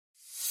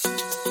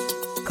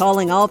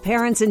Calling all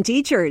parents and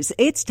teachers,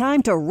 it's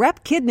time to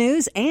rep Kid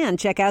News and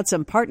check out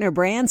some partner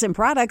brands and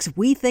products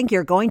we think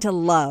you're going to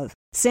love.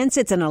 Since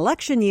it's an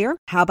election year,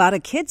 how about a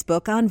kid's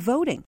book on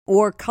voting?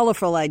 Or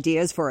colorful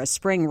ideas for a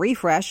spring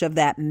refresh of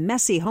that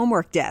messy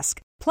homework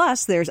desk?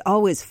 Plus, there's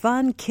always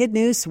fun Kid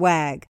News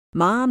swag.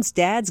 Moms,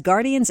 dads,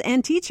 guardians,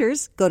 and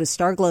teachers, go to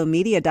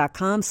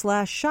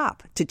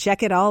starglowmedia.com/shop to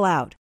check it all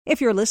out. If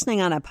you're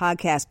listening on a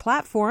podcast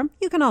platform,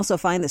 you can also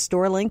find the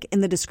store link in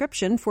the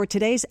description for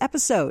today's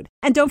episode.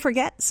 And don't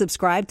forget,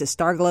 subscribe to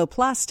Starglow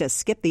Plus to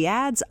skip the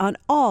ads on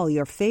all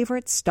your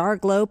favorite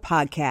Starglow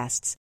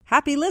podcasts.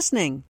 Happy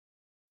listening!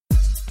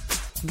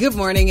 Good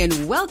morning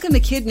and welcome to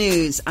Kid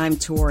News. I'm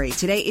Tori.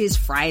 Today is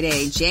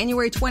Friday,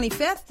 January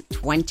 25th,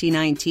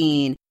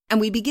 2019.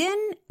 And we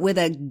begin with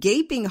a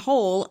gaping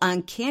hole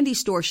on candy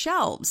store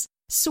shelves.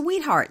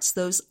 Sweethearts,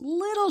 those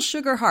little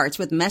sugar hearts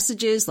with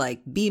messages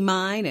like "Be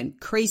Mine" and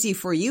 "Crazy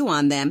for You"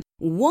 on them,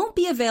 won't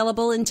be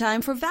available in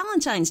time for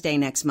Valentine's Day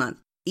next month.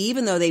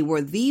 Even though they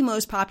were the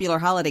most popular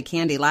holiday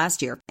candy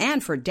last year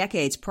and for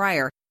decades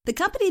prior, the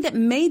company that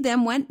made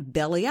them went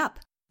belly up.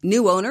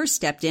 New owners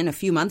stepped in a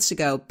few months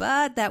ago,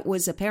 but that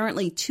was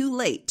apparently too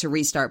late to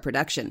restart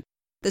production.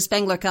 The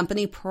Spengler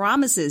Company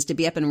promises to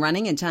be up and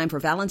running in time for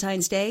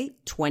Valentine's Day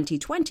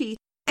 2020,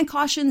 and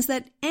cautions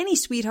that any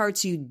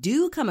sweethearts you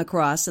do come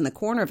across in the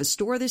corner of a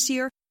store this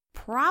year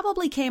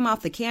probably came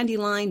off the candy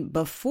line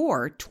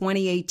before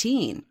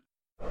 2018.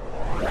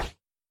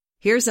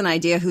 Here's an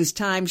idea whose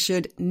time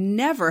should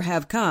never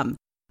have come.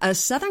 A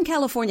Southern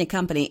California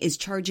company is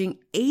charging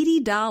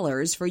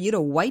 $80 for you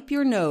to wipe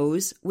your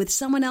nose with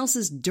someone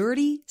else's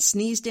dirty,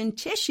 sneezed-in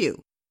tissue.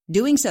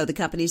 Doing so, the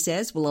company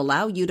says, will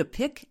allow you to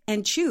pick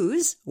and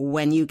choose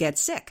when you get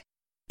sick.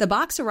 The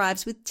box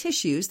arrives with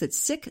tissues that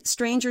sick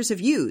strangers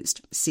have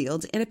used,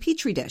 sealed in a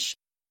petri dish.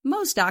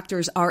 Most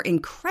doctors are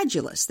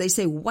incredulous. They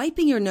say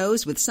wiping your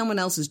nose with someone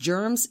else's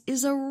germs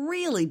is a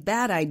really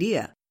bad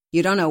idea.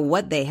 You don't know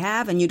what they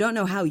have, and you don't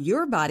know how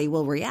your body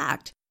will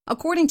react.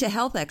 According to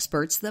health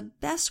experts, the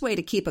best way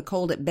to keep a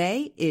cold at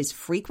bay is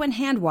frequent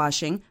hand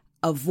washing,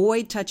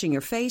 avoid touching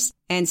your face,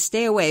 and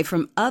stay away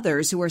from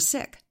others who are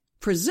sick.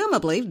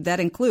 Presumably, that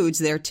includes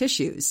their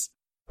tissues.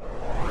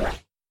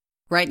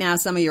 Right now,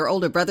 some of your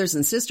older brothers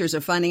and sisters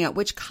are finding out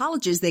which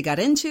colleges they got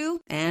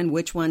into and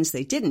which ones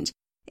they didn't.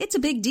 It's a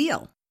big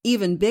deal.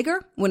 Even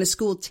bigger when a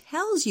school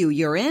tells you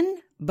you're in,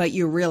 but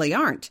you really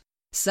aren't.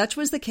 Such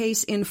was the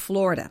case in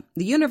Florida.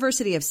 The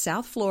University of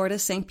South Florida,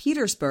 St.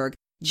 Petersburg,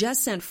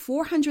 just sent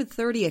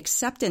 430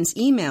 acceptance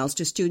emails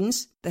to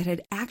students that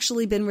had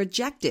actually been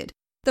rejected.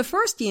 The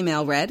first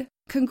email read,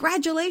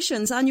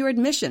 "Congratulations on your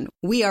admission.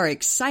 We are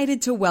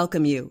excited to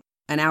welcome you."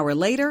 An hour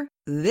later,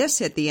 this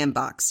hit the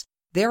inbox.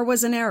 There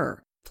was an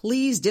error.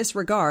 Please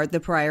disregard the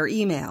prior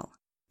email.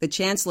 The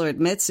chancellor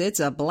admits it's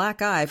a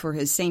black eye for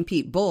his St.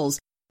 Pete Bulls,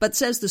 but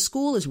says the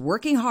school is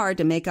working hard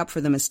to make up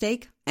for the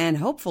mistake and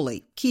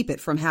hopefully keep it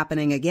from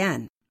happening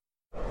again.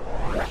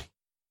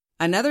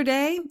 Another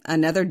day,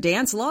 another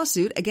dance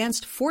lawsuit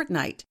against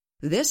Fortnite.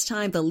 This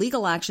time the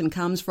legal action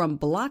comes from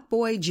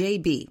Blockboy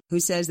JB, who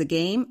says the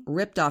game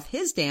ripped off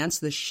his dance,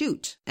 The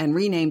Shoot, and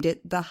renamed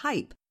it The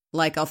Hype.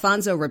 Like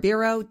Alfonso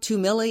Ribeiro, 2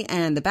 Milli,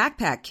 and the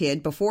Backpack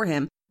Kid before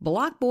him,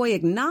 Blockboy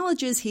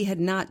acknowledges he had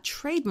not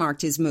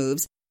trademarked his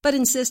moves, but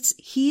insists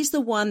he's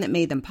the one that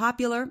made them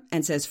popular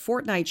and says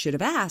Fortnite should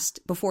have asked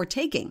before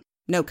taking.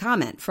 No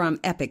comment from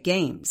Epic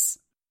Games.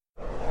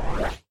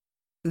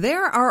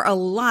 There are a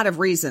lot of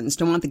reasons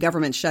to want the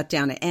government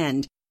shutdown to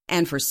end,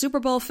 and for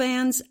Super Bowl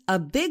fans, a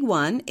big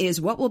one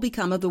is what will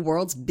become of the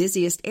world's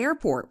busiest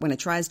airport when it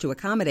tries to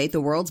accommodate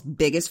the world's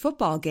biggest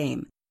football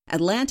game.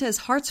 Atlanta's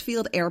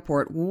Hartsfield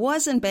Airport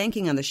wasn't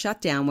banking on the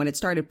shutdown when it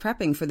started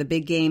prepping for the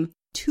big game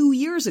 2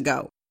 years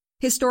ago.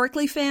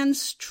 Historically,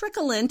 fans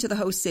trickle into the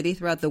host city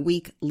throughout the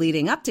week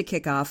leading up to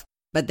kickoff,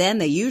 but then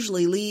they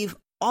usually leave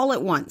all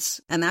at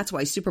once, and that's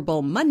why Super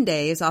Bowl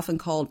Monday is often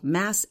called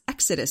Mass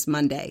Exodus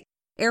Monday.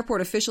 Airport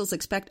officials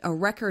expect a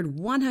record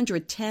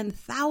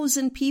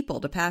 110,000 people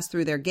to pass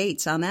through their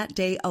gates on that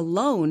day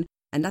alone,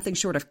 and nothing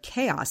short of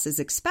chaos is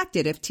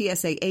expected if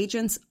TSA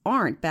agents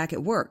aren't back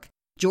at work.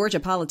 Georgia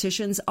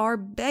politicians are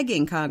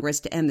begging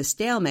Congress to end the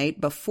stalemate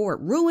before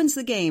it ruins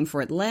the game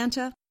for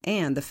Atlanta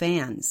and the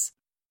fans.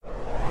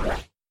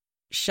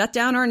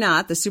 Shutdown or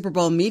not, the Super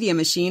Bowl media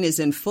machine is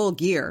in full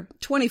gear.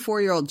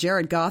 24-year-old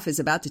Jared Goff is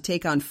about to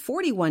take on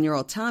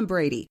 41-year-old Tom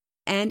Brady.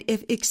 And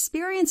if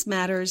experience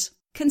matters,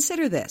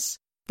 consider this.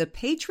 The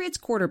Patriots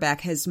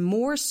quarterback has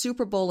more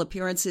Super Bowl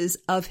appearances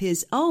of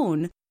his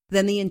own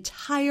than the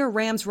entire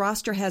Rams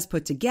roster has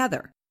put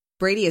together.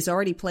 Brady has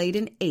already played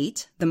in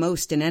 8, the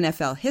most in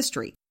NFL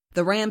history.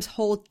 The Rams'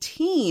 whole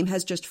team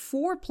has just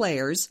 4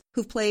 players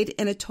who've played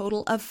in a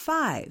total of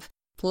 5.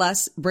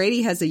 Plus,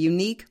 Brady has a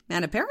unique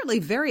and apparently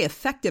very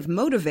effective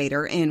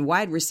motivator in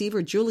wide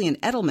receiver Julian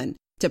Edelman.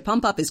 To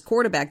pump up his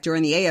quarterback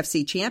during the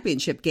AFC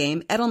Championship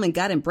game, Edelman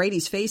got in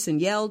Brady's face and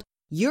yelled,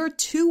 "You're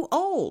too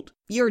old.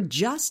 You're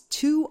just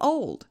too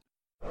old."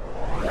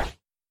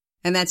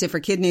 And that's it for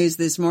Kid News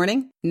this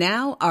morning.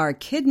 Now, our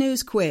Kid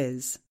News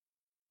quiz.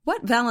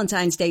 What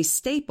Valentine's Day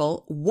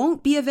staple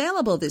won't be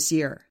available this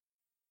year?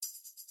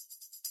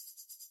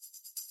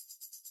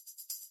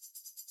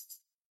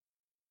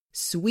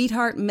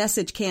 Sweetheart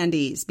message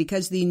candies,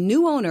 because the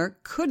new owner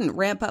couldn't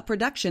ramp up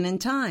production in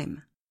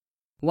time.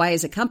 Why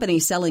is a company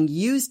selling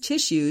used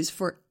tissues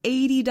for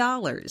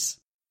 $80?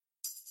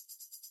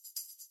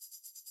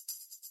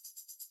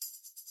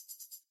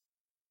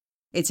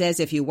 It says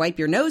if you wipe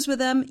your nose with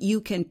them,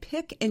 you can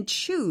pick and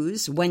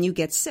choose when you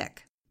get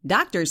sick.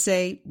 Doctors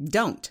say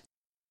don't.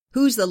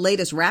 Who's the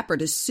latest rapper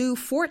to sue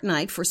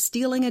Fortnite for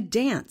stealing a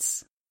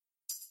dance?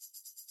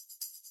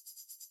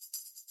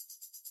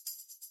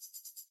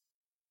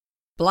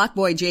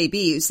 Blockboy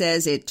JB, who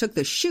says it took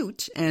the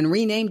shoot and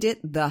renamed it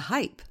The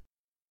Hype.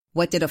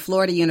 What did a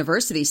Florida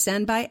university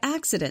send by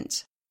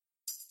accident?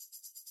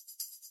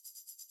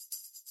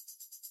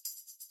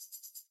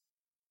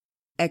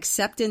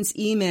 Acceptance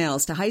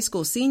emails to high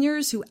school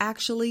seniors who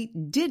actually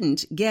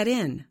didn't get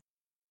in.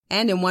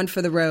 And in one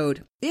for the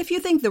road, if you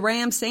think the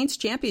Rams-Saints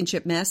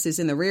championship mess is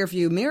in the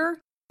rearview mirror,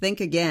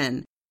 think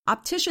again.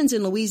 Opticians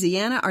in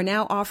Louisiana are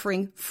now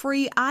offering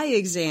free eye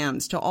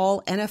exams to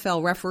all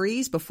NFL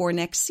referees before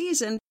next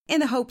season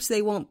in the hopes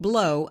they won't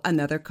blow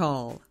another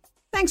call.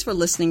 Thanks for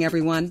listening,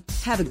 everyone.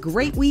 Have a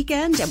great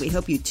weekend, and we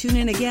hope you tune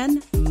in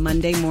again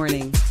Monday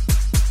morning.